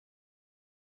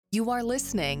You are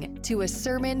listening to a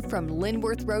sermon from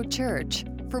Linworth Road Church.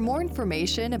 For more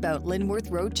information about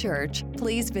Linworth Road Church,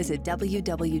 please visit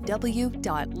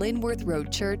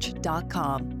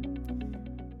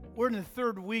www.linworthroadchurch.com. We're in the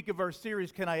third week of our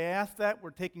series, Can I Ask That?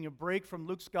 We're taking a break from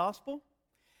Luke's Gospel.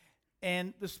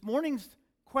 And this morning's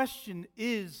question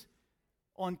is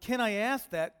on Can I Ask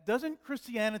That? Doesn't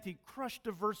Christianity crush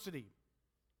diversity?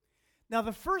 Now,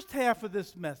 the first half of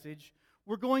this message,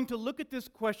 we're going to look at this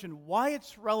question, why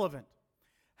it's relevant,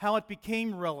 how it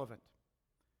became relevant.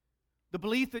 The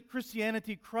belief that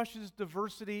Christianity crushes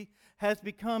diversity has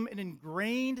become an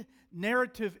ingrained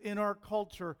narrative in our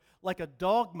culture, like a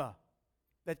dogma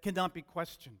that cannot be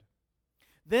questioned.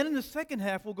 Then in the second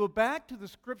half, we'll go back to the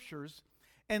scriptures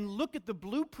and look at the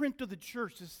blueprint of the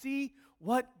church to see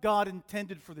what God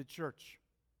intended for the church.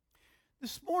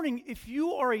 This morning, if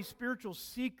you are a spiritual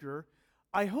seeker,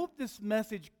 I hope this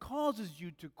message causes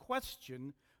you to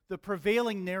question the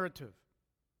prevailing narrative.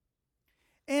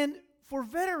 And for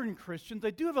veteran Christians, I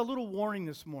do have a little warning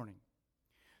this morning.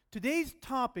 Today's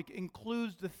topic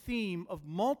includes the theme of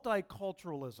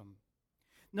multiculturalism.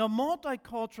 Now,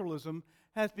 multiculturalism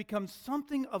has become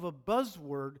something of a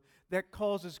buzzword that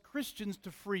causes Christians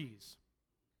to freeze.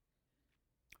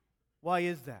 Why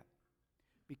is that?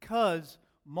 Because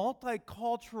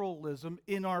multiculturalism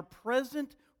in our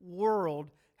present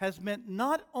world has meant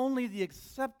not only the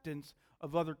acceptance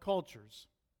of other cultures,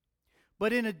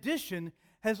 but in addition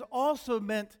has also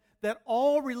meant that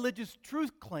all religious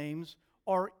truth claims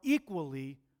are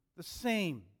equally the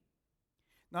same.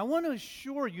 Now, I want to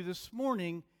assure you this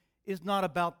morning is not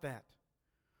about that.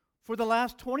 For the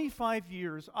last 25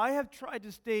 years, I have tried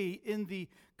to stay in the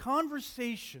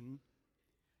conversation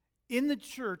in the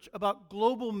church about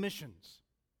global missions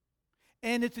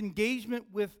and its engagement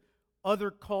with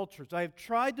other cultures. I have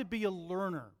tried to be a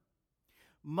learner.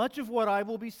 Much of what I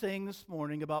will be saying this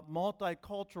morning about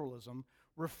multiculturalism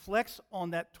reflects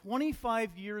on that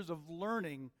 25 years of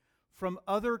learning from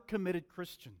other committed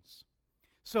Christians.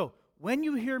 So, when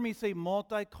you hear me say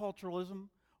multiculturalism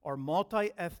or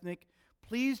multi-ethnic,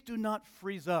 please do not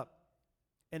freeze up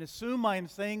and assume I am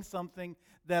saying something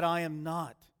that I am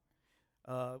not.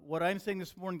 What I'm saying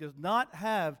this morning does not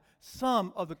have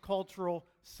some of the cultural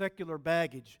secular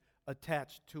baggage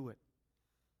attached to it.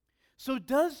 So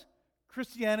does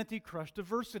Christianity crush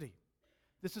diversity?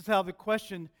 This is how the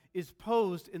question is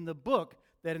posed in the book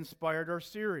that inspired our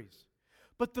series.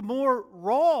 But the more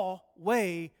raw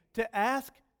way to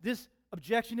ask this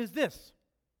objection is this: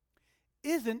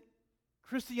 isn't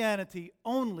Christianity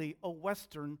only a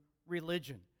Western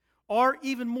religion? Or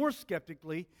even more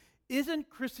skeptically,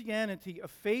 isn't Christianity a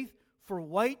faith for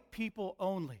white people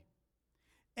only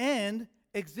and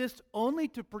exists only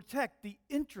to protect the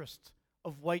interests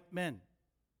of white men?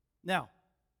 Now,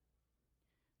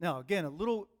 again, a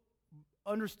little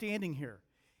understanding here.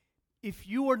 If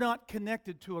you are not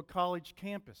connected to a college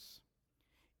campus,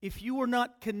 if you are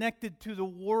not connected to the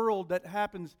world that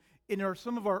happens in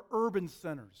some of our urban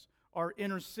centers, our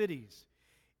inner cities,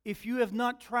 if you have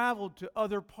not traveled to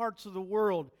other parts of the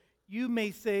world, you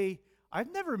may say,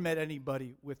 I've never met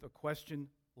anybody with a question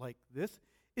like this.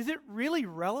 Is it really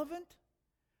relevant?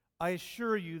 I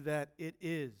assure you that it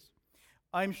is.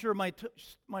 I'm sure my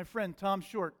friend Tom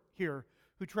Short here,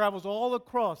 who travels all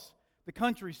across the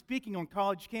country speaking on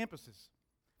college campuses,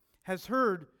 has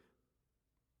heard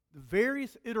the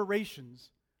various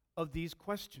iterations of these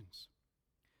questions.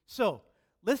 So,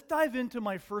 let's dive into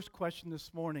my first question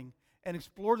this morning and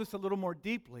explore this a little more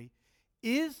deeply.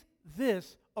 Is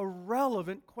this a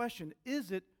relevant question? Is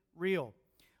it real?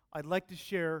 I'd like to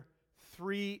share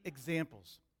 3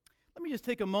 examples. Let me just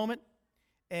take a moment,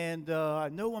 and I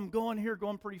know I'm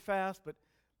going pretty fast, but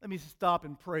let me stop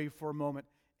and pray for a moment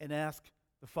and ask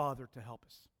the Father to help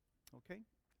us. Okay?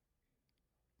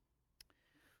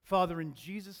 Father, in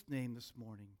Jesus' name this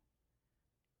morning,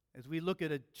 as we look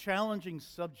at a challenging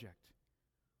subject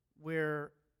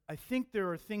where I think there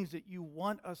are things that you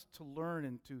want us to learn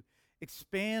and to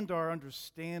expand our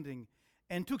understanding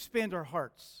and to expand our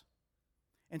hearts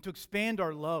and to expand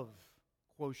our love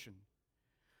quotient,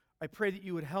 I pray that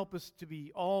you would help us to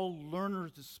be all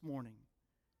learners this morning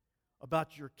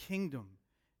about your kingdom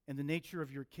and the nature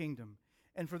of your kingdom.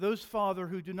 And for those, Father,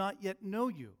 who do not yet know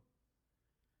you,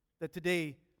 that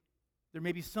today there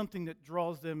may be something that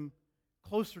draws them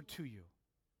closer to you.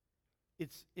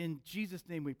 It's in Jesus'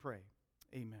 name we pray.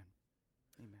 Amen.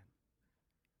 Amen.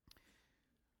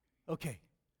 Okay,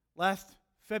 last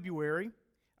February,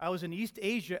 I was in East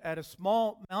Asia at a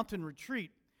small mountain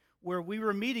retreat where we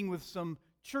were meeting with some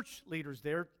church leaders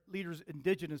there, leaders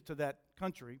indigenous to that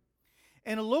country,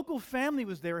 and a local family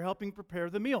was there helping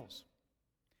prepare the meals.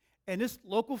 And this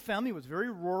local family was very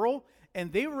rural,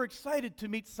 and they were excited to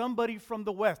meet somebody from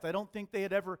the West. I don't think they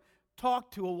had ever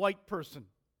talked to a white person.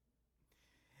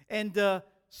 And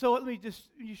so let me just,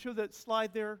 you show that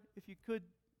slide there, if you could.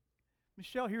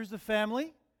 Michelle, here's the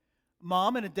family.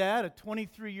 Mom and a dad, a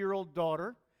 23-year-old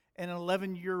daughter, and an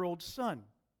 11-year-old son.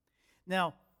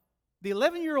 Now, the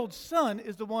 11-year-old son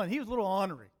is the one, he was a little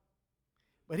ornery,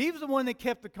 but he was the one that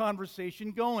kept the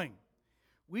conversation going.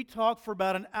 We talked for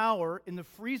about an hour in the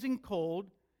freezing cold,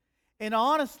 and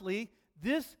honestly,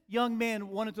 this young man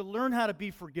wanted to learn how to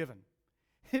be forgiven.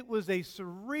 It was a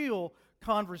surreal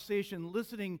conversation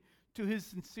listening to his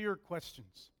sincere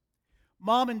questions.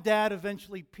 Mom and dad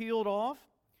eventually peeled off.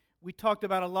 We talked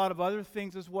about a lot of other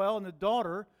things as well, and the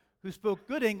daughter, who spoke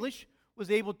good English,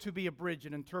 was able to be a bridge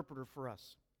and interpreter for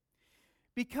us.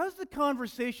 Because the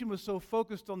conversation was so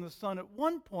focused on the son, at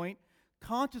one point,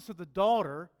 conscious of the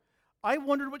daughter, I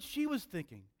wondered what she was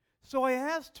thinking. So I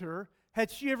asked her, had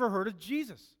she ever heard of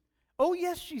Jesus? Oh,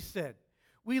 yes, she said.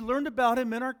 We learned about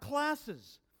him in our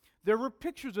classes. There were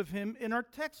pictures of him in our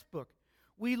textbook.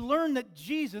 We learned that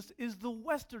Jesus is the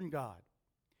Western God.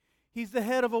 He's the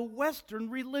head of a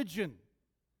Western religion.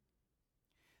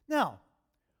 Now,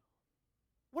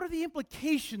 what are the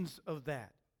implications of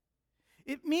that?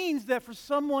 It means that for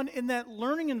someone in that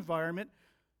learning environment,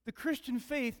 the Christian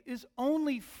faith is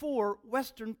only for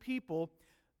Western people.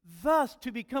 Thus,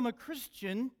 to become a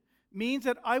Christian means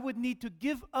that I would need to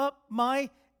give up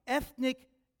my ethnic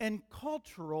and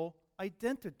cultural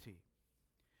identity.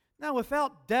 Now,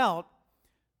 without doubt,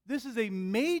 this is a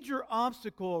major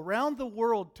obstacle around the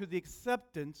world to the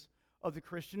acceptance of the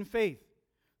Christian faith.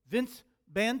 Vince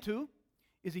Bantu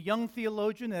is a young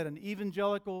theologian at an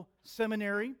evangelical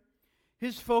seminary.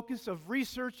 His focus of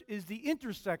research is the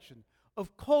intersection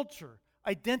of culture,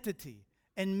 identity,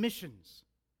 and missions.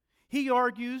 He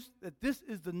argues that this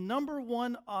is the number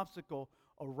one obstacle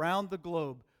around the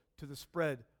globe to the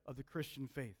spread of the Christian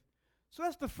faith. So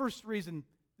that's the first reason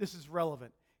this is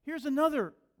relevant. Here's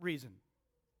another reason.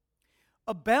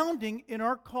 Abounding in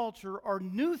our culture are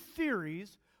new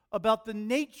theories about the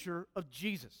nature of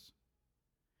Jesus.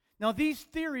 Now, these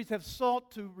theories have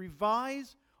sought to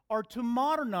revise or to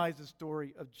modernize the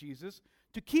story of Jesus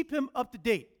to keep him up to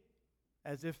date,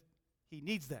 as if he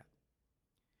needs that.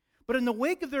 But in the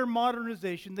wake of their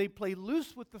modernization, they play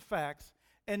loose with the facts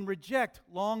and reject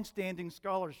long-standing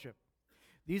scholarship.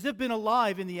 These have been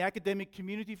alive in the academic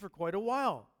community for quite a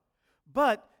while,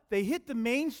 but they hit the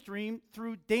mainstream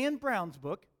through Dan Brown's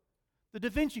book, The Da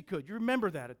Vinci Code. You remember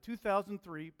that, a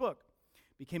 2003 book.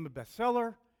 Became a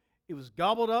bestseller. It was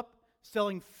gobbled up,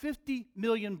 selling 50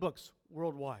 million books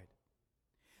worldwide.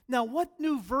 Now, what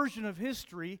new version of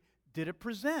history did it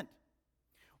present?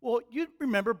 Well, you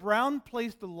remember Brown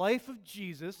placed the life of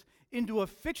Jesus into a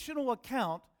fictional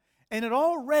account, and it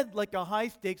all read like a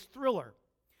high-stakes thriller.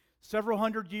 Several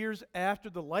hundred years after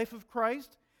the life of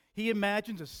Christ, he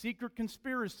imagines a secret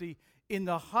conspiracy in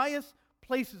the highest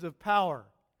places of power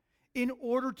in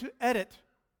order to edit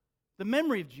the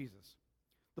memory of Jesus.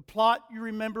 The plot, you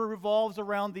remember, revolves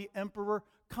around the Emperor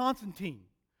Constantine,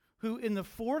 who in the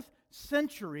 4th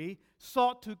century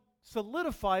sought to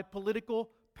solidify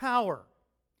political power.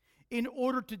 In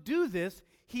order to do this,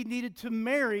 he needed to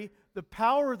marry the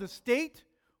power of the state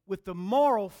with the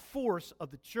moral force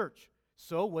of the church.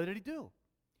 So what did he do?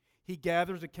 He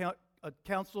gathers a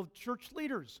council of church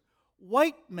leaders,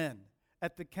 white men,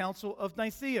 at the Council of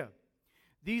Nicaea.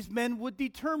 These men would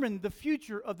determine the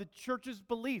future of the church's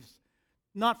beliefs,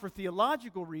 not for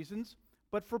theological reasons,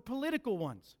 but for political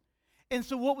ones. And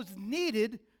so what was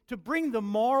needed to bring the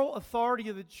moral authority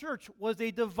of the church was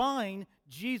a divine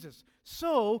Jesus.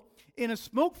 So, in a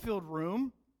smoke-filled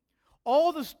room,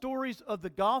 all the stories of the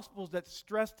Gospels that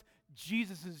stressed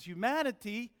Jesus'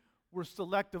 humanity were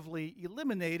selectively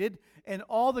eliminated, and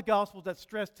all the Gospels that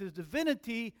stressed his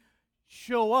divinity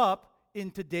show up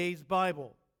in today's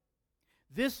Bible.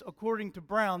 This, according to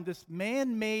Brown, this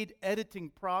man-made editing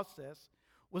process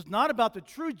was not about the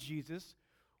true Jesus,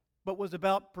 but was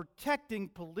about protecting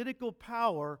political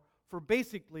power for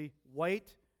basically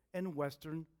white and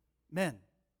Western men.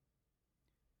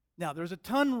 Now, there's a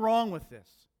ton wrong with this,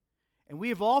 and we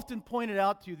have often pointed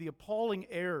out to you the appalling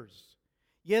errors.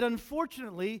 Yet,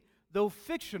 unfortunately, though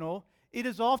fictional, it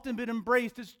has often been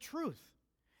embraced as truth.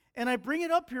 And I bring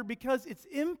it up here because its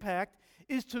impact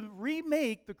is to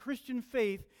remake the Christian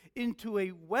faith into a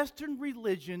Western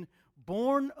religion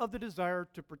born of the desire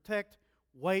to protect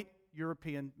white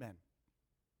European men.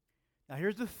 Now,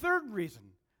 here's the third reason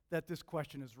that this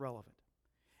question is relevant.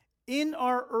 In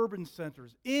our urban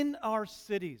centers, in our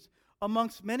cities,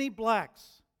 amongst many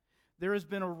blacks, there has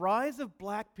been a rise of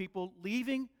black people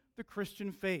leaving the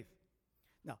Christian faith.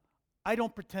 I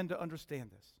don't pretend to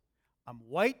understand this. I'm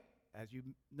white, as you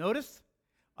notice.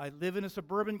 I live in a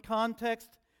suburban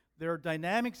context. There are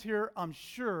dynamics here I'm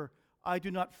sure I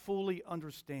do not fully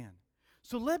understand.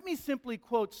 So let me simply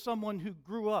quote someone who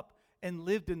grew up and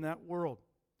lived in that world.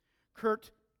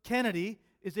 Kurt Kennedy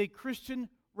is a Christian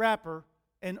rapper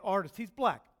and artist. He's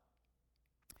black.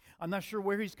 I'm not sure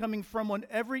where he's coming from on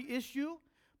every issue,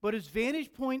 but his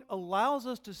vantage point allows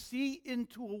us to see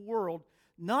into a world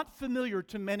not familiar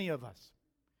to many of us.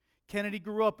 Kennedy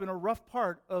grew up in a rough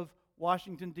part of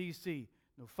Washington, D.C.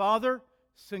 No father,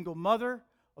 single mother,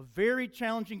 a very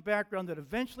challenging background that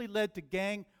eventually led to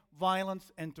gang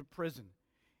violence and to prison.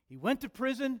 He went to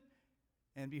prison,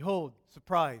 and behold,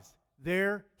 surprise,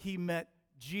 there he met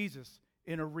Jesus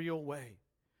in a real way.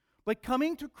 But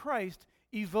coming to Christ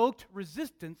evoked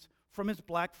resistance from his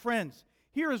black friends.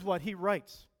 Here is what he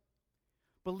writes.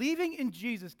 Believing in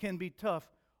Jesus can be tough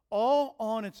all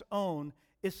on its own,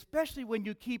 especially when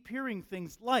you keep hearing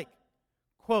things like,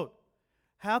 quote,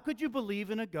 how could you believe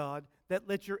in a God that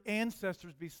let your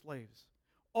ancestors be slaves?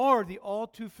 Or the all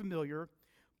too familiar,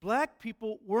 black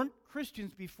people weren't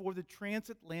Christians before the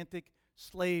transatlantic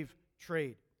slave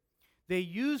trade. They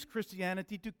used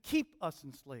Christianity to keep us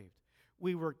enslaved.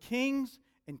 We were kings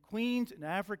and queens in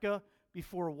Africa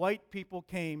before white people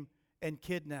came and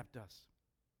kidnapped us.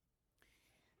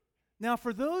 Now,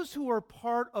 for those who are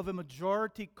part of a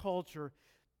majority culture,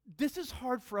 this is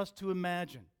hard for us to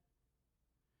imagine.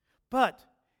 But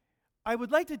I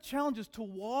would like to challenge us to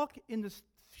walk in the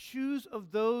shoes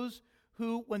of those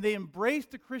who, when they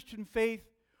embraced the Christian faith,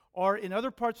 or in other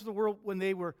parts of the world, when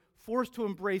they were forced to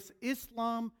embrace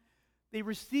Islam, they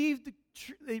received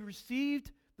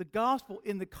the gospel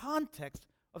in the context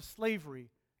of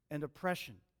slavery and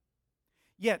oppression.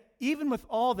 Yet, even with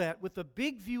all that, with a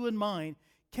big view in mind,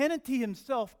 Kennedy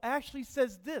himself actually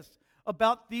says this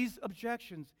about these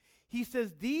objections. He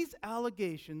says these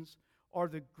allegations are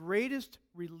the greatest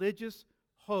religious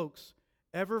hoax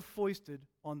ever foisted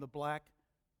on the black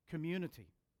community.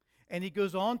 And he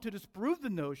goes on to disprove the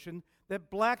notion that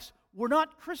blacks were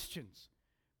not Christians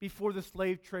before the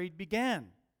slave trade began.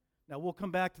 Now, we'll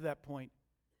come back to that point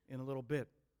in a little bit.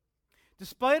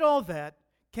 Despite all that,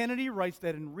 Kennedy writes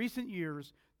that in recent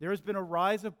years, there has been a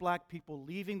rise of black people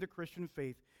leaving the Christian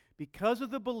faith because of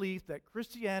the belief that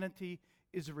Christianity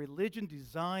is a religion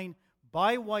designed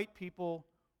by white people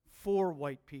for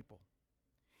white people.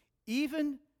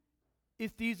 Even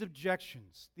if these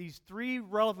objections, these three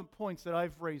relevant points that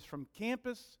I've raised from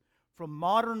campus, from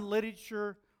modern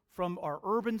literature, from our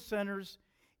urban centers,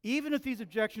 even if these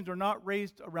objections are not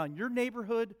raised around your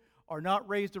neighborhood, are not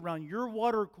raised around your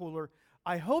water cooler,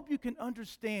 I hope you can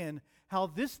understand how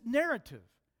this narrative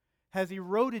has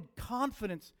eroded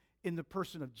confidence in the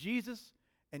person of Jesus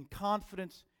and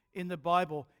confidence in the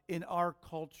Bible in our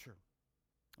culture.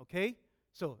 Okay?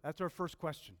 So that's our first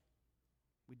question.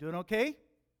 We doing okay?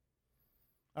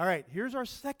 All right, here's our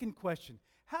second question.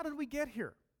 How did we get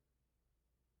here?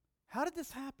 How did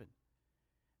this happen?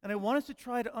 And I want us to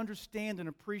try to understand and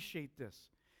appreciate this.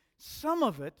 Some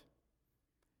of it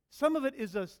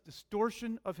is a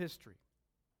distortion of history,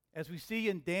 as we see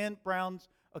in Dan Brown's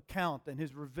account and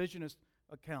his revisionist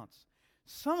accounts.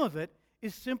 Some of it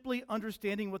is simply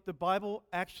misunderstanding what the Bible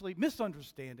actually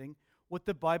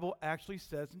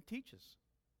says and teaches.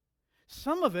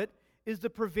 Some of it is the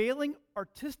prevailing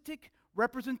artistic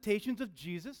representations of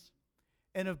Jesus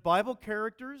and of Bible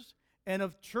characters and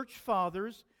of church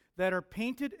fathers that are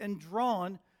painted and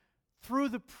drawn through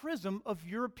the prism of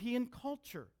European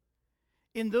culture.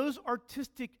 In those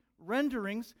artistic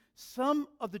renderings, some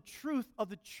of the truth of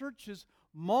the church's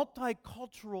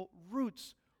multicultural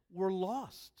roots were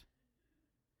lost.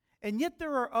 And yet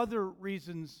there are other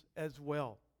reasons as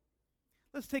well.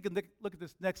 Let's take a look at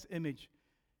this next image.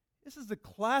 This is the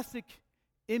classic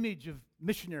image of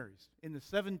missionaries in the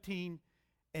 17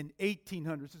 and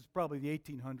 1800s. This is probably the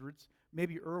 1800s,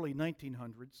 maybe early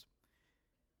 1900s.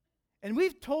 And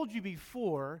we've told you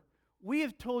before, we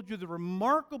have told you the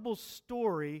remarkable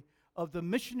story of the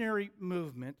missionary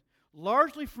movement,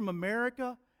 largely from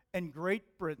America and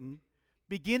Great Britain,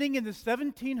 beginning in the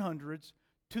 1700s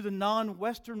to the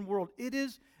non-Western world. It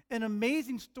is an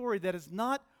amazing story that is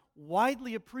not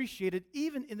widely appreciated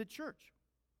even in the church.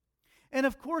 And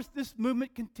of course, this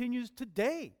movement continues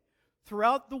today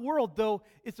throughout the world, though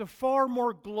it's a far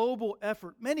more global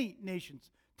effort. Many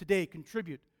nations today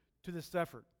contribute to this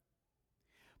effort.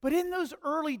 But in those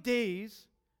early days,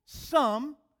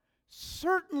 some,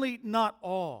 certainly not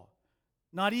all,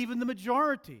 not even the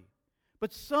majority,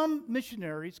 but some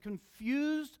missionaries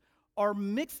confused or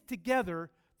mixed together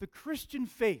the Christian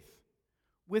faith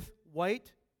with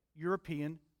white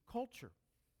European culture.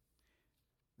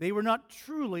 They were not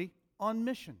truly on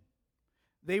mission.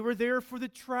 They were there for the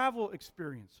travel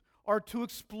experience, or to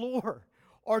explore,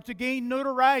 or to gain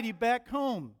notoriety back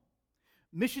home.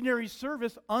 Missionary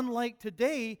service, unlike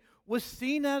today, was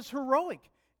seen as heroic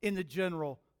in the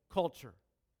general culture.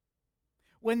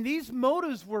 When these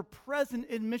motives were present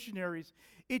in missionaries,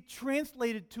 it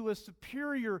translated to a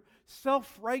superior,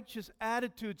 self-righteous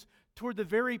attitudes toward the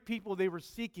very people they were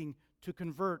seeking to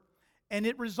convert, and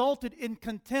it resulted in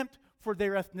contempt for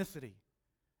their ethnicity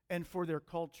and for their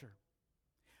culture.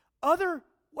 Other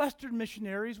Western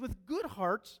missionaries with good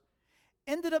hearts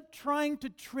ended up trying to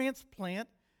transplant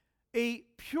a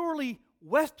purely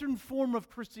Western form of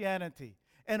Christianity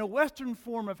and a Western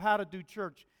form of how to do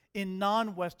church in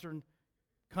non-Western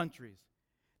countries.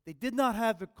 They did not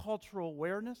have the cultural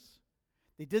awareness.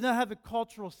 They did not have the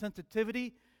cultural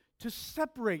sensitivity to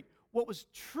separate what was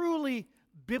truly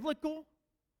biblical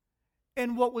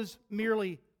and what was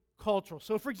merely cultural.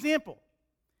 So, for example,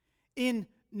 in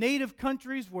native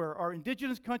countries or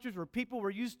indigenous countries where people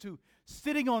were used to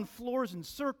sitting on floors in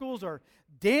circles or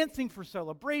dancing for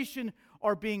celebration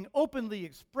or being openly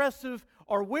expressive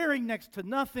or wearing next to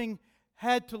nothing,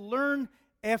 had to learn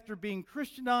after being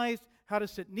Christianized how to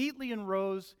sit neatly in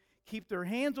rows, keep their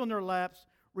hands on their laps,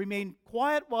 remain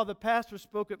quiet while the pastor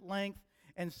spoke at length,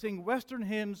 and sing Western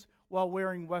hymns while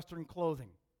wearing Western clothing.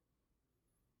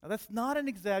 Now, that's not an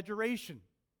exaggeration.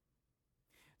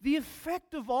 The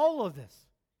effect of all of this,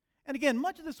 and again,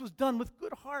 much of this was done with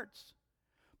good hearts,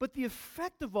 but the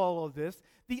effect of all of this,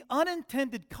 the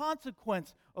unintended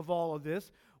consequence of all of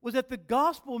this, was that the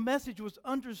gospel message was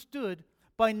understood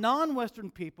by non-Western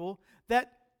people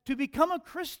that to become a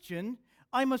Christian,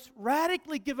 I must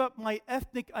radically give up my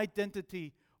ethnic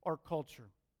identity or culture,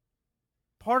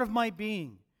 part of my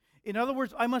being. In other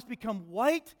words, I must become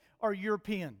white or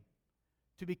European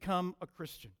to become a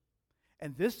Christian.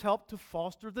 And this helped to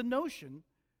foster the notion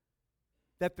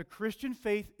that the Christian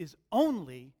faith is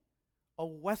only a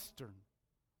Western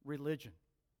religion.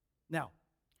 Now,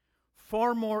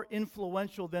 far more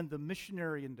influential than the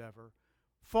missionary endeavor,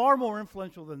 far more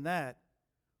influential than that,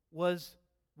 was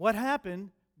what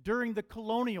happened during the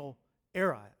colonial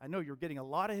era. I know you're getting a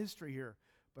lot of history here,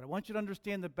 but I want you to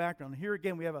understand the background. Here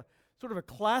again, we have a sort of a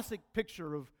classic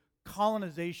picture of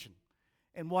colonization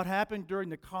and what happened during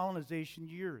the colonization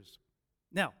years.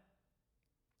 Now,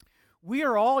 we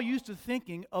are all used to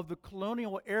thinking of the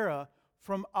colonial era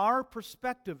from our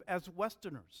perspective as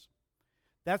Westerners.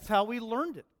 That's how we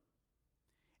learned it.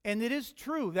 And it is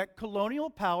true that colonial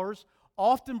powers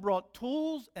often brought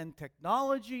tools and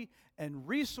technology and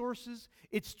resources.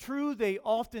 It's true they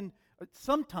often,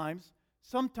 sometimes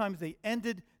they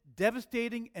ended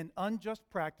devastating and unjust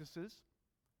practices.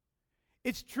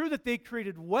 It's true that they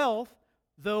created wealth,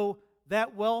 though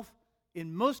that wealth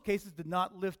in most cases did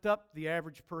not lift up the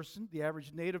average person, the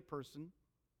average native person.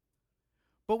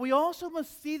 But we also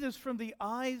must see this from the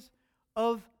eyes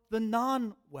of the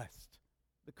non-West,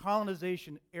 the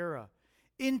colonization era.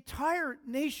 Entire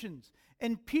nations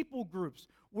and people groups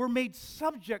were made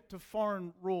subject to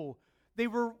foreign rule. They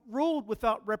were ruled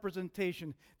without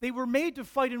representation. They were made to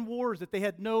fight in wars that they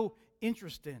had no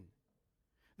interest in.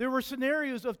 There were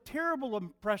scenarios of terrible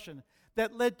oppression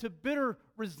that led to bitter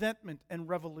resentment and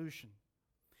revolution.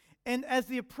 And as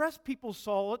the oppressed people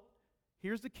saw it,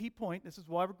 here's the key point, this is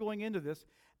why we're going into this,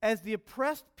 as the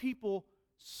oppressed people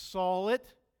saw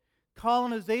it,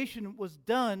 colonization was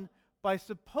done by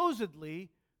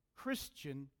supposedly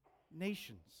Christian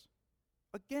nations.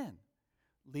 Again,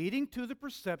 leading to the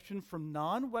perception from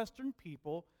non-Western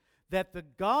people that the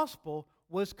gospel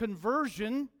was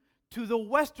conversion to the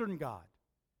Western God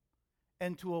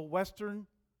and to a Western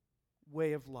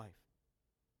way of life.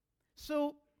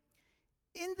 So,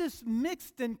 in this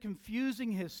mixed and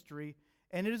confusing history,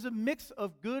 and it is a mix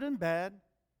of good and bad,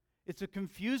 it's a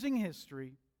confusing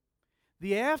history,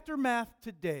 the aftermath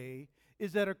today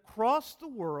is that across the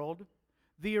world,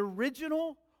 the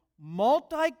original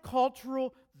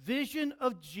multicultural vision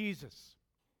of Jesus,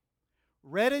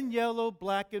 red and yellow,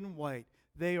 black and white,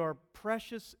 they are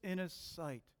precious in His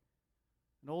sight.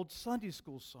 An old Sunday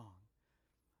school song.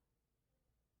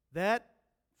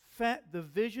 The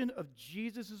vision of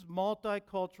Jesus'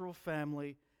 multicultural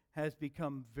family has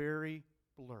become very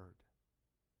blurred.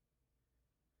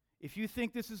 If you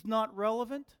think this is not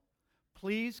relevant,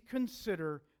 please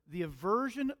consider the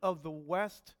aversion of the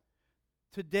West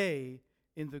today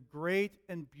in the great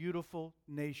and beautiful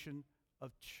nation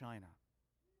of China.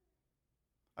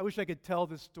 I wish I could tell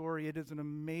this story. It is an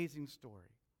amazing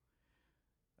story.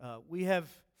 We have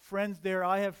friends there.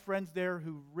 I have friends there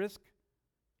who risk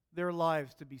their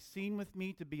lives to be seen with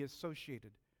me, to be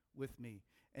associated with me.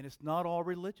 And it's not all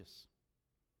religious.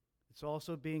 It's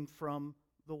also being from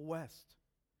the West.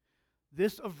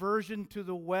 This aversion to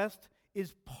the West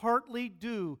is partly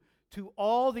due to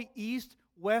all the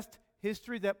East-West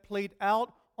history that played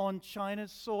out on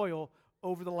China's soil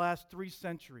over the last 3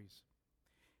 centuries.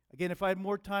 Again, if I had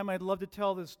more time, I'd love to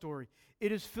tell this story.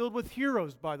 It is filled with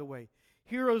heroes, by the way.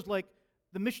 Heroes like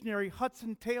the missionary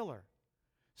Hudson Taylor,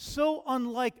 so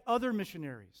unlike other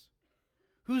missionaries,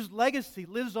 whose legacy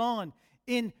lives on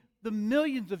in the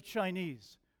millions of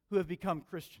Chinese who have become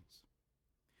Christians.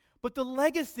 But the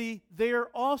legacy there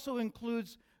also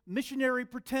includes missionary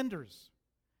pretenders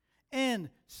and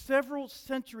several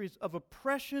centuries of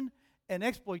oppression and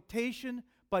exploitation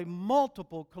by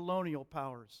multiple colonial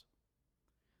powers.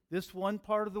 This one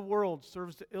part of the world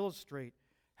serves to illustrate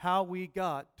how we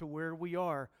got to where we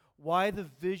are, why the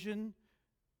vision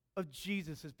of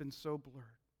Jesus has been so blurred.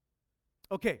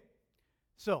 Okay,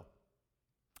 so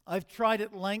I've tried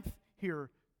at length here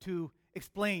to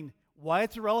explain why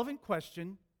it's a relevant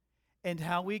question and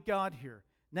how we got here.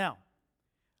 Now,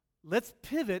 let's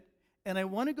pivot, and I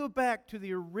want to go back to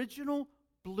the original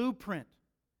blueprint.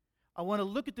 I want to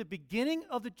look at the beginning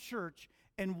of the church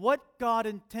and what God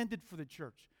intended for the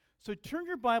church. So turn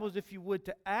your Bibles, if you would,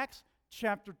 to Acts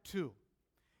chapter 2.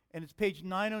 And it's page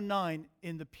 909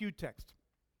 in the Pew text.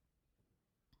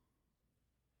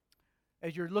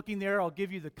 As you're looking there, I'll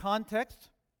give you the context.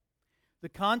 The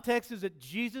context is that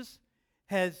Jesus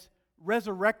has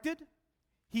resurrected.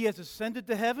 He has ascended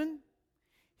to heaven.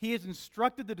 He has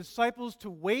instructed the disciples to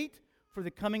wait for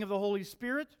the coming of the Holy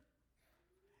Spirit.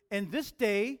 And this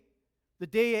day, the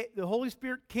day the Holy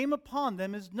Spirit came upon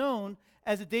them, is known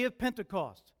as the day of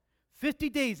Pentecost, 50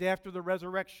 days after the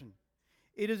resurrection.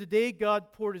 It is a day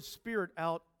God poured His Spirit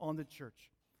out on the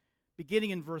church,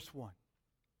 beginning in verse 1.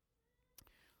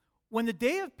 When the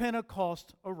day of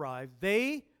Pentecost arrived,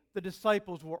 they, the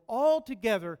disciples, were all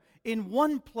together in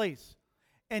one place.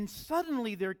 And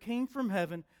suddenly there came from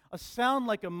heaven a sound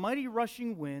like a mighty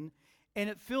rushing wind, and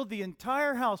it filled the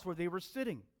entire house where they were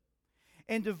sitting.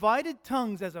 And divided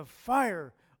tongues as of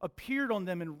fire appeared on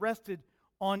them and rested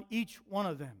on each one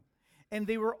of them. And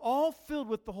they were all filled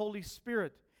with the Holy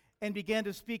Spirit and began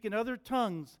to speak in other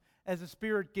tongues as the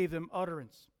Spirit gave them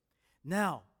utterance.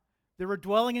 Now, there were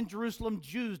dwelling in Jerusalem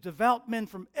Jews, devout men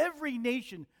from every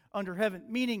nation under heaven,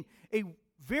 meaning a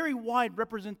very wide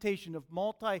representation of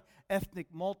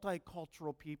multi-ethnic,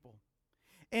 multicultural people.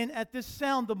 And at this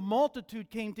sound, the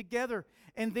multitude came together,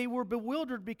 and they were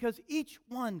bewildered because each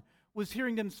one was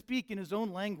hearing them speak in his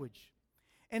own language.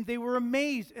 And they were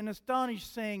amazed and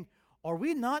astonished, saying, "Are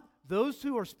we not those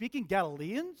who are speaking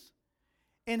Galileans?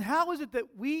 And how is it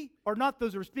that we are not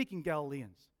those who are speaking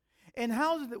Galileans? And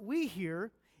how is it that we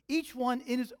hear each one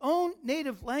in his own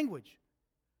native language?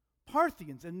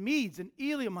 Parthians and Medes and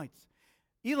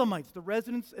Elamites, the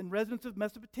residents of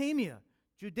Mesopotamia,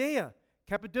 Judea,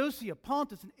 Cappadocia,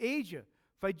 Pontus and Asia,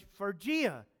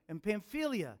 Phrygia and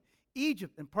Pamphylia,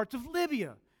 Egypt and parts of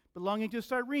Libya, belonging to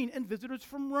Cyrene, and visitors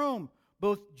from Rome,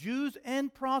 both Jews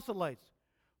and proselytes."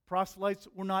 Proselytes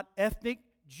were not ethnic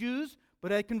Jews,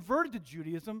 but had converted to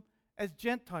Judaism as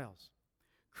Gentiles.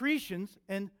 "Cretians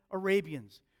and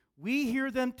Arabians. We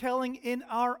hear them telling in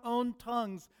our own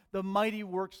tongues the mighty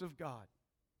works of God."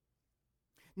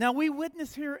 Now we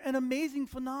witness here an amazing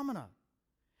phenomena.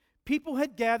 People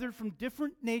had gathered from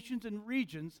different nations and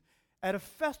regions at a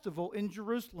festival in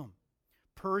Jerusalem.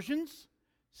 Persians,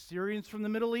 Syrians from the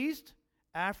Middle East,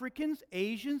 Africans,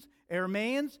 Asians,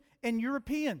 Arameans, and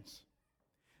Europeans.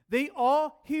 They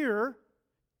all hear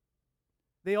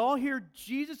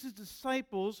Jesus'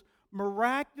 disciples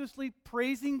miraculously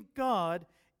praising God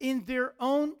in their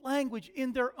own language,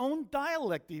 in their own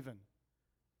dialect even.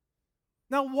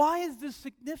 Now, why is this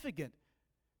significant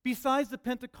besides the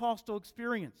Pentecostal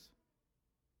experience?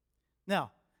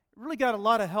 Now, I really got a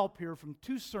lot of help here from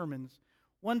 2 sermons,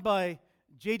 one by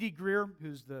J.D. Greer,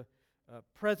 who's the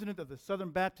president of the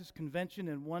Southern Baptist Convention,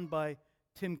 and one by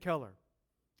Tim Keller.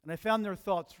 And I found their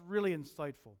thoughts really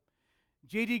insightful.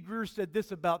 J.D. Greer said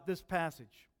this about this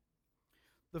passage: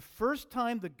 "The first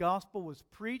time the gospel was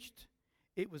preached,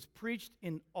 it was preached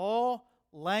in all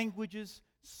languages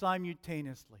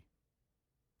simultaneously."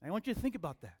 I want you to think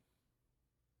about that.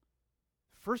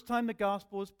 The first time the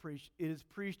gospel was preached, it is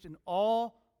preached in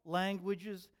all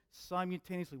languages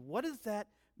simultaneously. What does that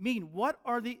mean? What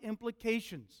are the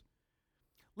implications?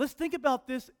 Let's think about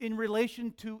this in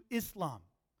relation to Islam.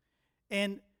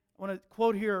 And I want to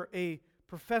quote here a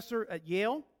professor at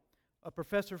Yale, a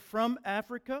professor from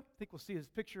Africa. I think we'll see his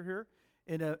picture here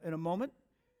in a moment.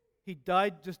 He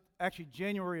died just actually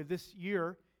January of this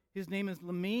year. His name is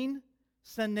Lamine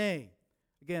Sanneh.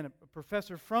 Again, a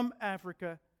professor from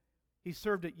Africa. He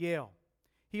served at Yale.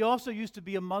 He also used to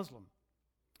be a Muslim.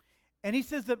 And he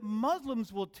says that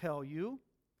Muslims will tell you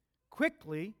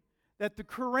quickly that the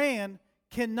Quran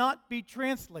cannot be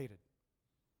translated.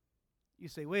 You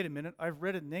say, wait a minute, I've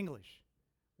read it in English.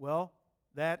 Well,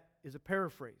 that is a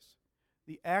paraphrase.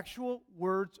 The actual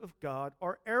words of God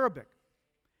are Arabic.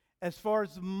 As far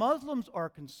as the Muslims are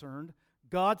concerned,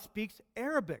 God speaks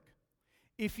Arabic.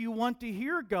 If you want to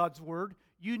hear God's word,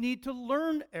 you need to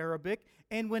learn Arabic.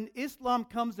 And when Islam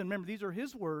comes in, remember, these are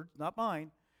his words, not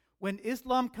mine. When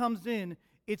Islam comes in,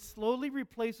 it slowly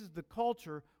replaces the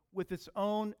culture with its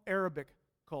own Arabic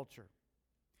culture.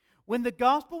 When the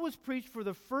gospel was preached for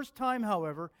the first time,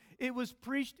 however, it was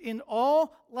preached in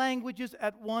all languages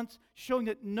at once, showing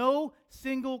that no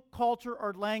single culture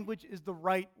or language is the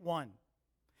right one.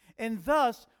 And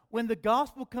thus, when the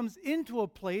gospel comes into a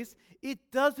place, it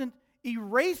doesn't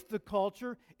erase the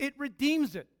culture, it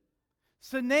redeems it.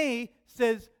 Sine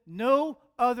says no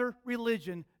other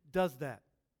religion does that.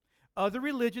 Other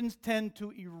religions tend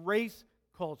to erase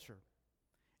culture.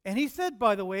 And he said,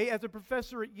 by the way, as a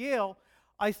professor at Yale,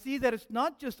 I see that it's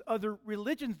not just other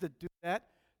religions that do that,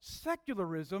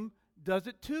 secularism does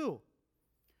it too.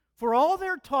 For all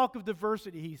their talk of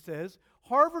diversity, he says,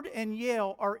 Harvard and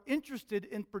Yale are interested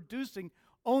in producing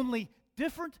only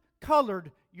different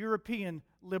colored European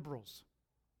liberals.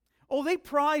 Oh, they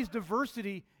prize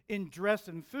diversity in dress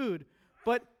and food,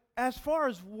 but as far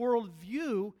as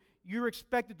worldview, you're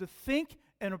expected to think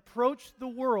and approach the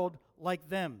world like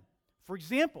them. For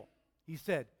example, he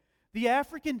said, the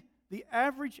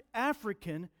average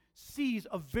African sees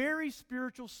a very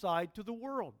spiritual side to the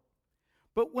world.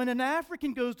 But when an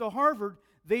African goes to Harvard,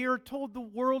 they are told the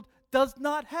world does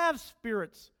not have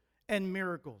spirits and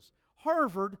miracles.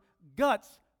 Harvard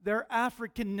guts their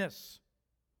Africanness.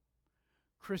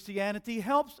 Christianity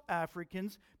helps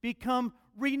Africans become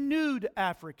renewed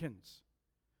Africans,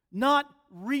 not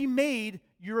remade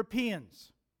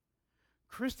Europeans.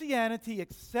 Christianity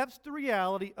accepts the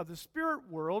reality of the spirit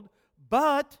world,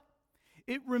 but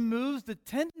it removes the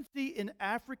tendency in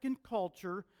African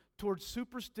culture towards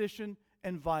superstition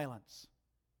and violence.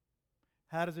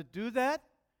 How does it do that?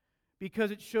 Because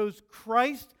it shows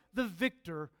Christ the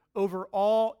victor over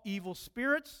all evil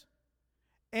spirits,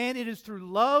 and it is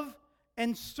through love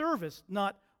and service,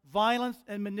 not violence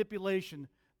and manipulation,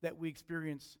 that we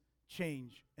experience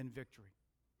change and victory.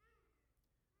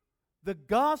 The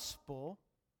gospel,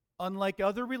 unlike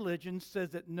other religions,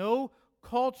 says that no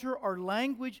culture or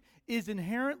language is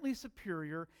inherently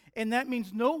superior, and that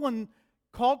means no one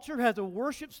culture has a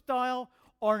worship style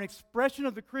or an expression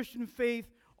of the Christian faith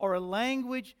or a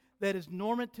language that is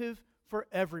normative for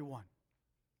everyone.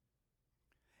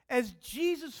 As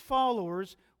Jesus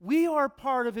followers, we are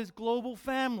part of his global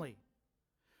family.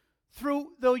 Through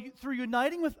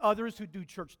uniting with others who do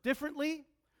church differently,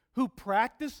 who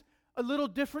practice a little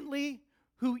differently,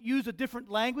 who use a different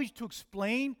language to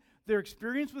explain their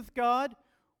experience with God,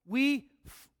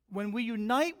 when we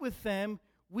unite with them,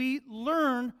 we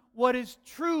learn what is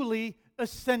truly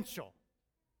essential.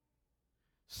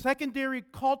 Secondary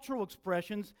cultural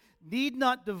expressions need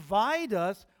not divide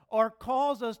us or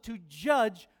cause us to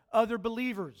judge other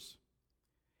believers.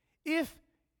 If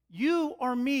you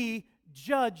or me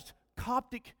judged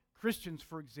Coptic Christians,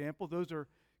 for example, those are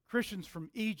Christians from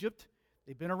Egypt,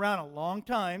 they've been around a long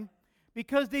time,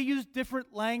 because they use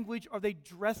different language, or they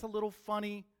dress a little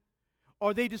funny,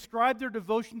 or they describe their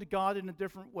devotion to God in a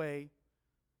different way,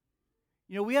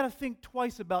 we had to think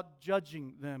twice about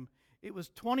judging them. It was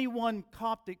 21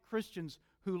 Coptic Christians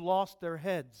who lost their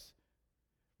heads,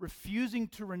 refusing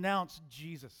to renounce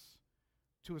Jesus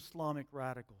to Islamic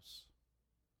radicals.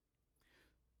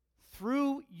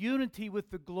 Through unity with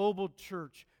the global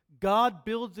church, God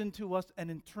builds into us an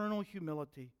internal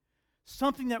humility,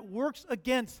 something that works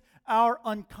against our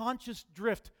unconscious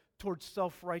drift towards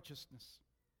self-righteousness.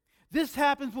 This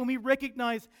happens when we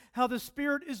recognize how the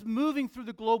Spirit is moving through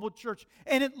the global church,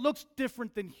 and it looks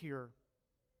different than here.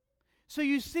 So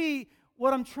you see,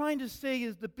 what I'm trying to say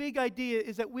is the big idea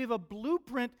is that we have a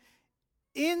blueprint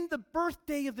in the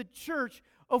birthday of the church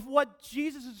of what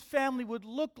Jesus' family would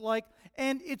look like,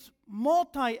 and it's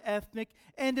multi-ethnic,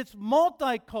 and it's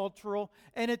multicultural,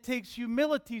 and it takes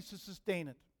humility to sustain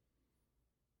it.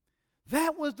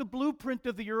 That was the blueprint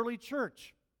of the early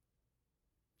church.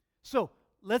 So,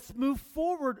 let's move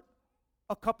forward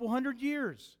a couple hundred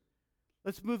years.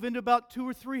 Let's move into about 200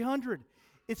 or 300.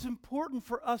 It's important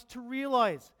for us to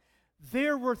realize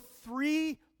there were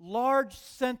three large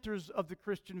centers of the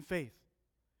Christian faith.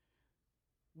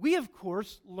 We, of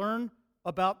course, learn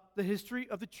about the history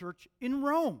of the church in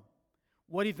Rome,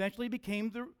 what eventually became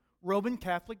the Roman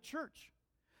Catholic Church.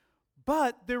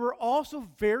 But there were also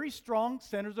very strong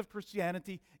centers of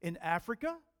Christianity in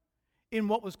Africa, in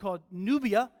what was called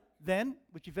Nubia then,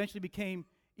 which eventually became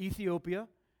Ethiopia,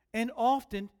 and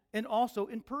also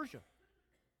in Persia.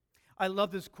 I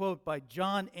love this quote by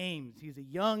John Ames.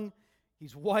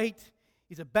 He's white,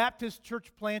 he's a Baptist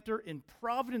church planter in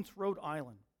Providence, Rhode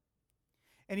Island.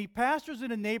 And he pastors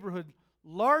in a neighborhood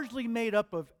largely made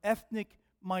up of ethnic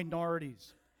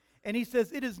minorities. And he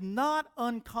says, "It is not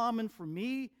uncommon for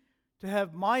me to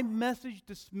have my message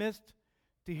dismissed,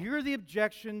 to hear the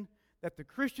objection that the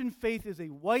Christian faith is a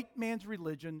white man's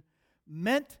religion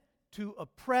meant to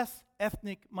oppress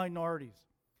ethnic minorities."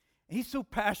 And he's so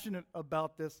passionate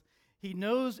about this. He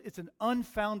knows it's an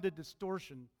unfounded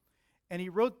distortion. And he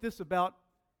wrote this about,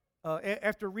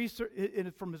 after research,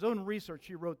 from his own research,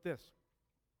 he wrote this.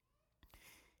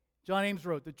 John Ames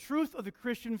wrote, "The truth of the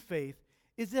Christian faith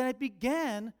is that it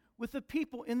began with the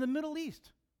people in the Middle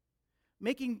East,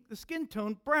 making the skin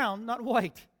tone brown, not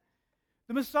white.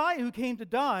 The Messiah who came to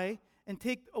die and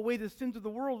take away the sins of the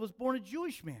world was born a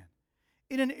Jewish man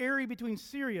in an area between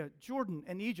Syria, Jordan,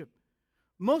 and Egypt,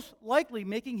 most likely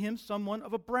making him someone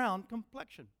of a brown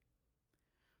complexion.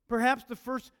 Perhaps the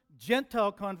first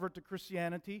Gentile convert to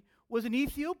Christianity was an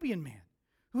Ethiopian man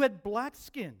who had black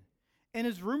skin and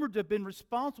is rumored to have been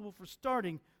responsible for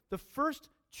starting the first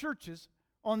churches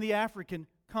on the African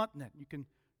continent." You can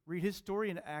read his story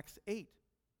in Acts 8.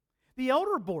 The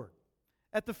elder board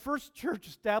at the first church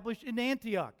established in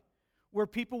Antioch, where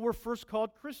people were first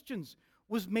called Christians,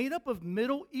 was made up of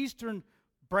Middle Eastern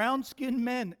brown-skinned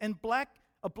men and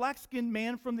a black-skinned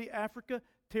man from the Africa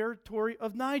territory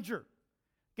of Niger.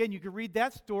 Again, you can read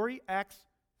that story, Acts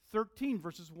 13,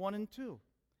 verses 1 and 2.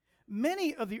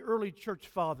 Many of the early church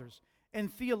fathers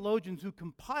and theologians who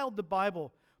compiled the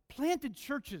Bible planted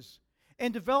churches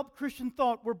and developed Christian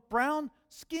thought were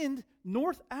brown-skinned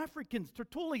North Africans: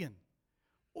 Tertullian,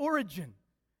 Origen,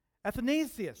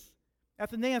 Athanasius,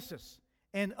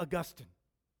 and Augustine.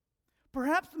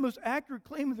 Perhaps the most accurate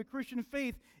claim of the Christian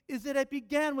faith is that it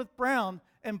began with brown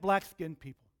and black-skinned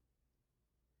people.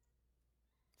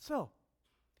 So,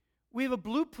 we have a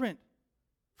blueprint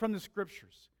from the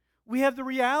Scriptures. We have the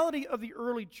reality of the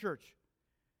early church.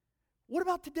 What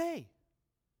about today?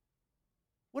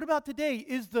 What about today?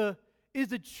 Is the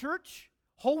church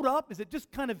holed up? Is it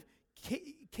just kind of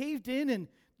caved in the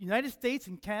United States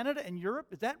and Canada and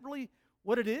Europe? Is that really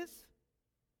what it is?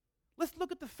 Let's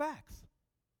look at the facts.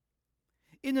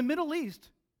 In the Middle East,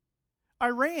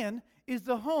 Iran is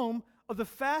the home of the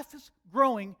fastest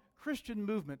growing Christian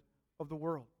movement of the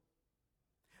world.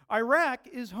 Iraq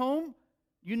is home,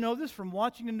 you know this from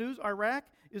watching the news, Iraq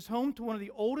is home to one of the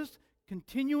oldest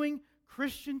continuing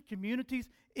Christian communities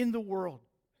in the world.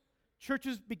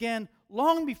 Churches began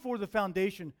long before the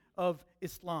foundation of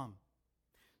Islam.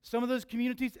 Some of those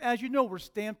communities, as you know, were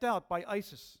stamped out by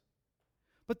ISIS.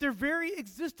 But their very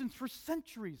existence for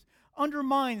centuries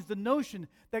undermines the notion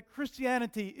that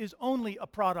Christianity is only a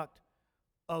product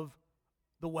of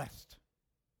the West.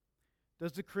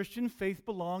 Does the Christian faith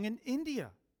belong in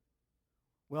India?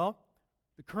 Well,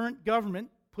 the current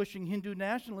government pushing Hindu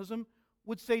nationalism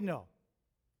would say no.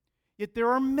 Yet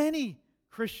there are many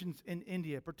Christians in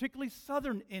India, particularly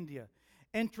southern India,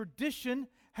 and tradition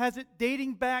has it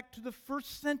dating back to the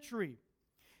 1st century.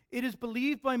 It is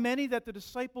believed by many that the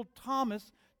disciple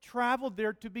Thomas traveled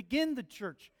there to begin the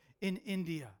church in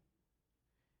India.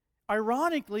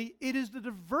 Ironically, it is the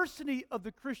diversity of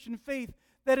the Christian faith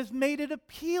that has made it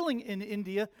appealing in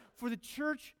India, for the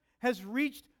church has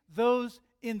reached those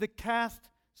in the caste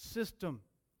system.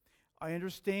 I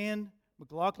understand,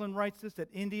 McLaughlin writes this, that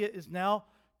India is now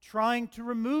trying to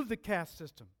remove the caste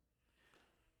system.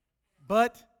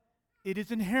 But it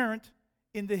is inherent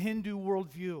in the Hindu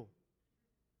worldview.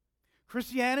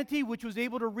 Christianity, which was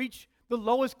able to reach the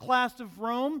lowest class of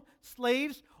Rome,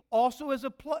 slaves, also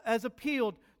has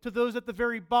appealed to those at the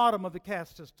very bottom of the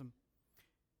caste system.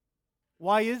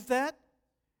 Why is that?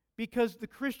 Because the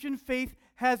Christian faith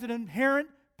has an inherent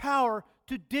power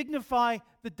to dignify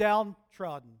the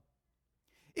downtrodden.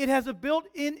 It has a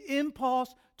built-in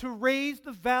impulse to raise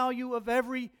the value of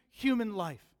every human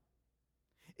life.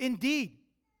 Indeed,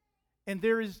 and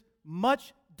there is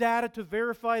much data to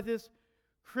verify this,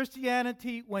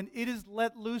 Christianity, when it is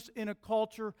let loose in a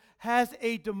culture, has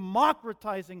a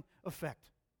democratizing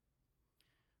effect.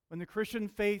 When the Christian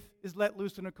faith is let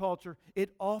loose in a culture,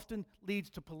 it often leads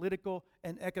to political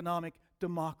and economic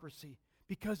democracy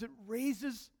because it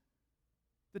raises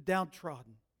the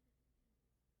downtrodden.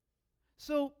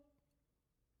 So,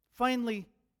 finally,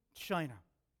 China.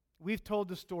 We've told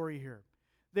the story here.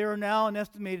 There are now an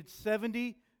estimated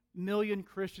 70 million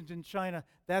Christians in China.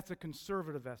 That's a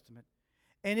conservative estimate.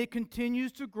 And it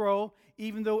continues to grow,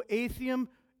 even though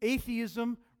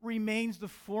atheism remains the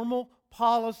formal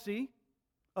policy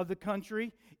of the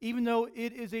country, even though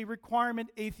it is a requirement,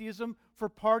 atheism, for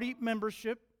party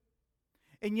membership.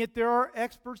 And yet there are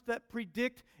experts that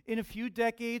predict in a few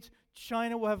decades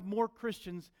China will have more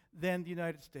Christians than the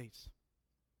United States.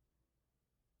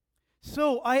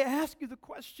 So I ask you the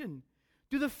question,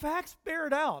 do the facts bear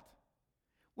it out?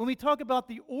 When we talk about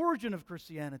the origin of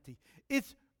Christianity,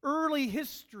 its early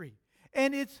history,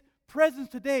 and its presence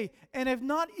today, and I've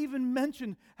not even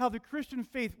mentioned how the Christian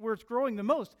faith, where it's growing the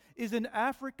most, is in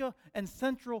Africa and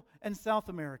Central and South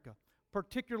America,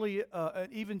 particularly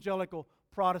an evangelical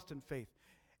Protestant faith.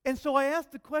 And so I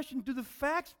ask the question, do the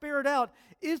facts bear it out?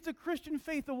 Is the Christian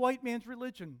faith a white man's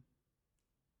religion?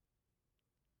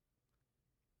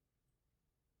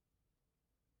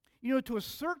 You know, to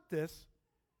assert this,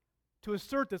 and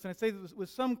I say this with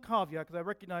some caveat, because I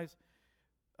recognize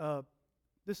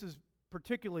this is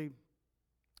particularly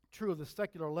true of the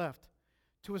secular left.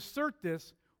 To assert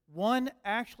this, one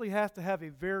actually has to have a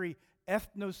very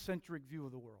ethnocentric view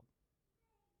of the world.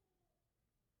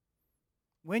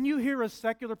 When you hear a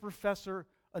secular professor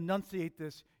enunciate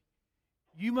this,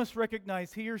 you must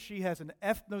recognize he or she has an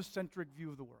ethnocentric view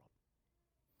of the world.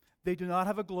 They do not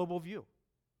have a global view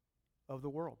of the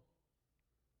world.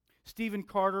 Stephen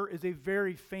Carter is a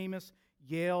very famous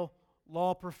Yale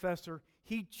law professor.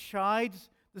 He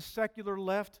chides the secular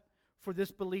left for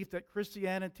this belief that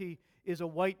Christianity is a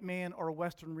white man or a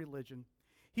Western religion.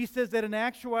 He says that in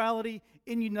actuality,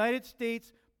 in the United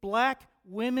States, black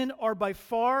women are by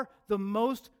far the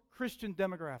most Christian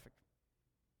demographic.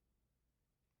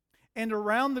 And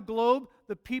around the globe,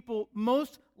 the people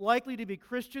most likely to be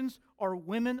Christians are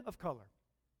women of color.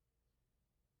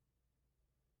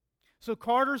 So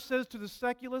Carter says to the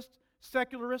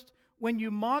secularist, when you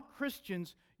mock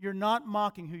Christians, you're not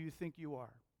mocking who you think you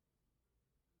are.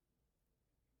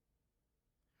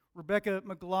 Rebecca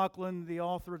McLaughlin, the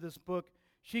author of this book,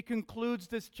 she concludes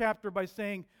this chapter by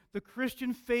saying, the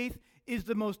Christian faith is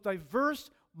the most diverse,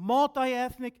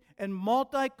 multi-ethnic, and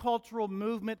multicultural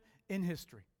movement in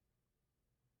history.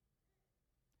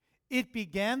 It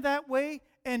began that way,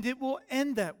 and it will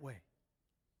end that way.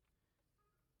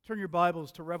 Turn your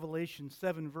Bibles to Revelation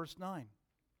 7, verse 9.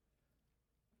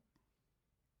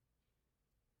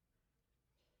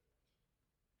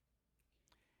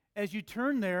 As you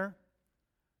turn there,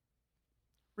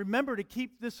 remember to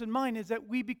keep this in mind, is that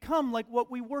we become like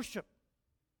what we worship.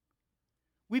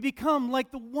 We become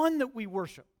like the one that we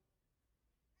worship.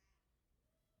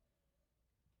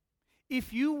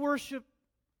 If you worship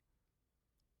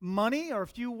money, or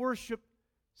if you worship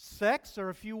sex, or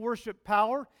if you worship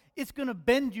power, it's going to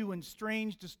bend you in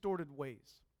strange, distorted ways.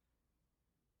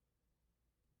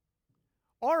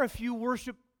 Or if you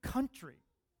worship country,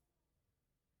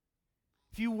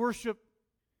 if you worship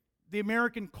the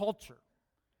American culture.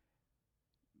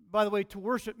 By the way, to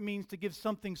worship means to give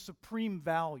something supreme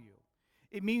value.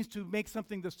 It means to make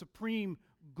something the supreme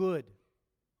good.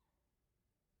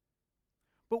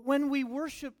 But when we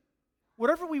worship,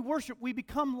 whatever we worship, we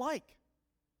become like.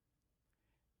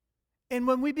 And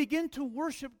when we begin to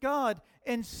worship God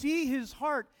and see His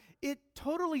heart, it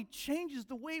totally changes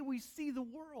the way we see the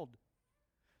world,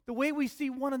 the way we see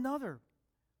one another.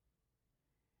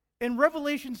 And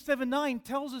Revelation 7:9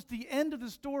 tells us the end of the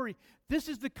story. This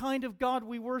is the kind of God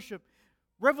we worship.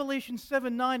 Revelation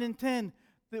 7:9 and 10,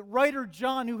 the writer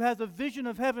John, who has a vision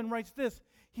of heaven, writes this.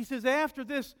 He says, after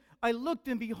this, I looked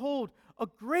and behold, a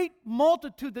great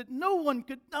multitude that no one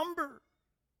could number.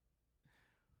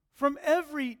 From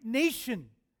every nation.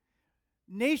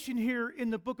 Nation here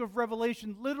in the book of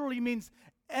Revelation literally means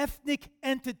ethnic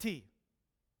entity.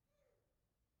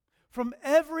 From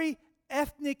every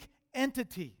ethnic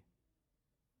entity.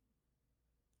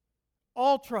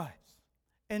 All tribes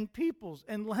and peoples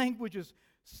and languages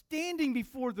standing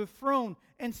before the throne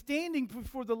and standing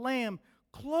before the Lamb,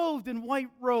 clothed in white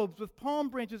robes with palm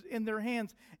branches in their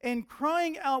hands, and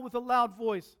crying out with a loud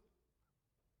voice.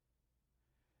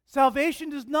 Salvation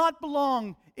does not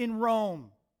belong in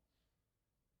Rome.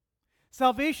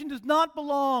 Salvation does not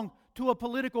belong to a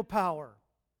political power.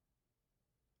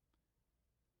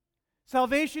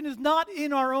 Salvation is not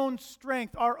in our own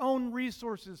strength, our own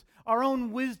resources, our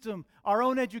own wisdom, our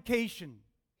own education.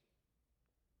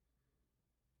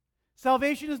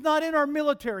 Salvation is not in our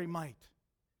military might.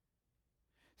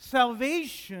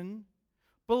 Salvation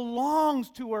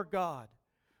belongs to our God,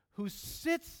 who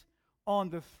sits on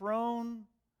the throne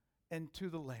and to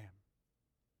the Lamb.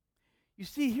 You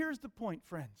see, here's the point,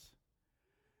 friends.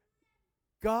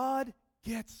 God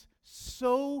gets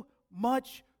so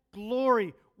much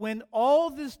glory when all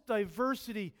this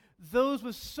diversity, those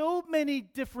with so many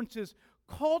differences,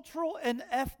 cultural and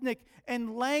ethnic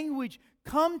and language,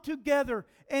 come together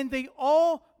and they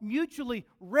all mutually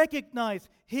recognize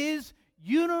His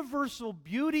universal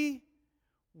beauty,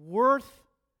 worth,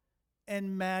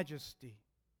 and majesty.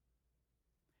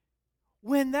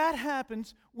 When that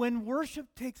happens, when worship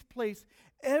takes place,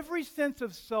 every sense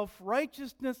of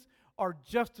self-righteousness or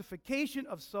justification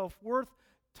of self-worth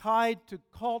tied to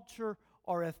culture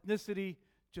or ethnicity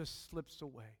just slips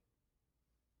away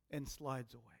and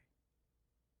slides away.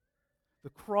 The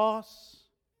cross,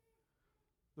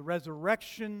 the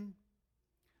resurrection,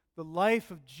 the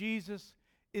life of Jesus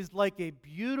is like a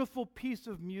beautiful piece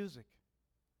of music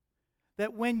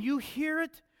that when you hear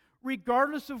it,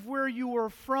 regardless of where you are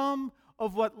from,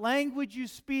 of what language you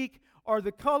speak, or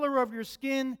the color of your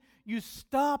skin, you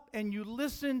stop and you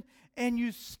listen and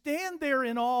you stand there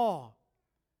in awe.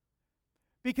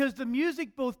 Because the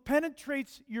music both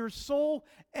penetrates your soul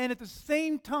and at the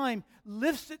same time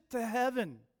lifts it to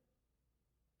heaven.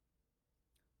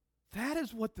 That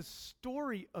is what the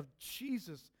story of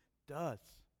Jesus does.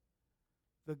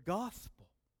 The gospel.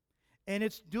 And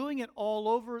it's doing it all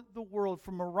over the world,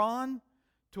 from Iran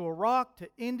to Iraq, to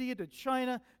India, to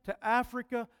China, to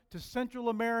Africa, to Central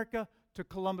America, to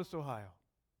Columbus, Ohio.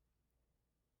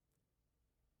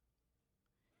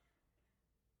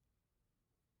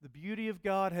 The beauty of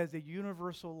God has a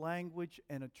universal language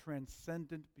and a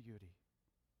transcendent beauty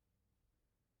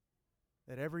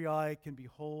that every eye can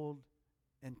behold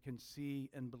and can see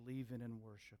and believe in and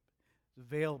worship. It's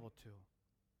available to.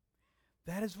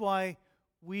 That is why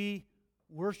we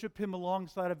worship Him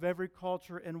alongside of every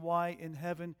culture, and why in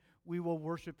heaven we will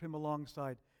worship Him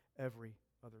alongside every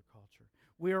other culture.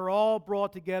 We are all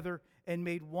brought together and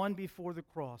made one before the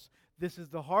cross. This is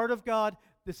the heart of God.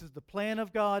 This is the plan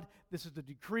of God. This is the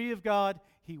decree of God.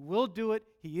 He will do it.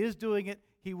 He is doing it.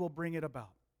 He will bring it about.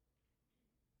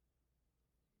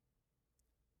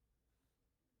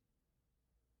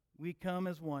 We come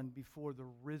as one before the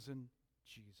risen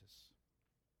Jesus.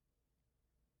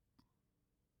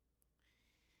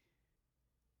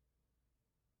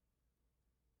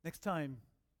 Next time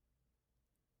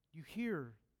you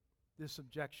hear this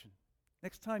objection,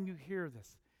 next time you hear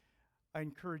this, I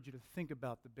encourage you to think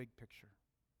about the big picture,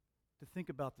 to think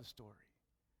about the story,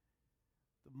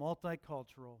 the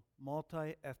multicultural,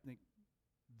 multi-ethnic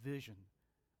vision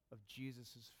of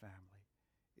Jesus' family.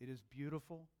 It is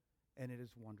beautiful and it is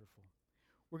wonderful.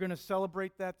 We're going to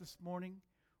celebrate that this morning.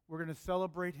 We're going to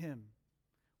celebrate Him.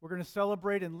 We're going to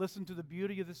celebrate and listen to the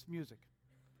beauty of this music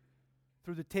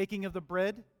through the taking of the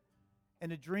bread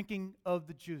and the drinking of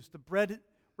the juice. The bread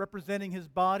representing His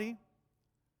body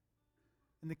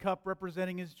and the cup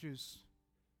representing His juice.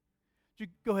 You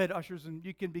go ahead, ushers, and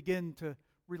you can begin to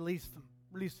release them.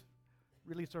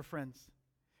 Release our friends.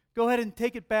 Go ahead and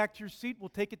take it back to your seat. We'll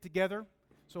take it together.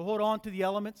 So hold on to the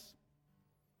elements.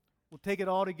 We'll take it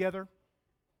all together.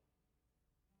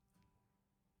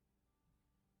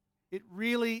 It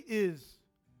really is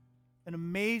an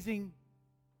amazing,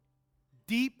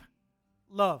 deep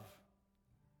love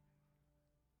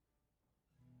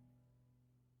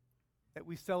that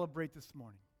we celebrate this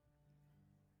morning.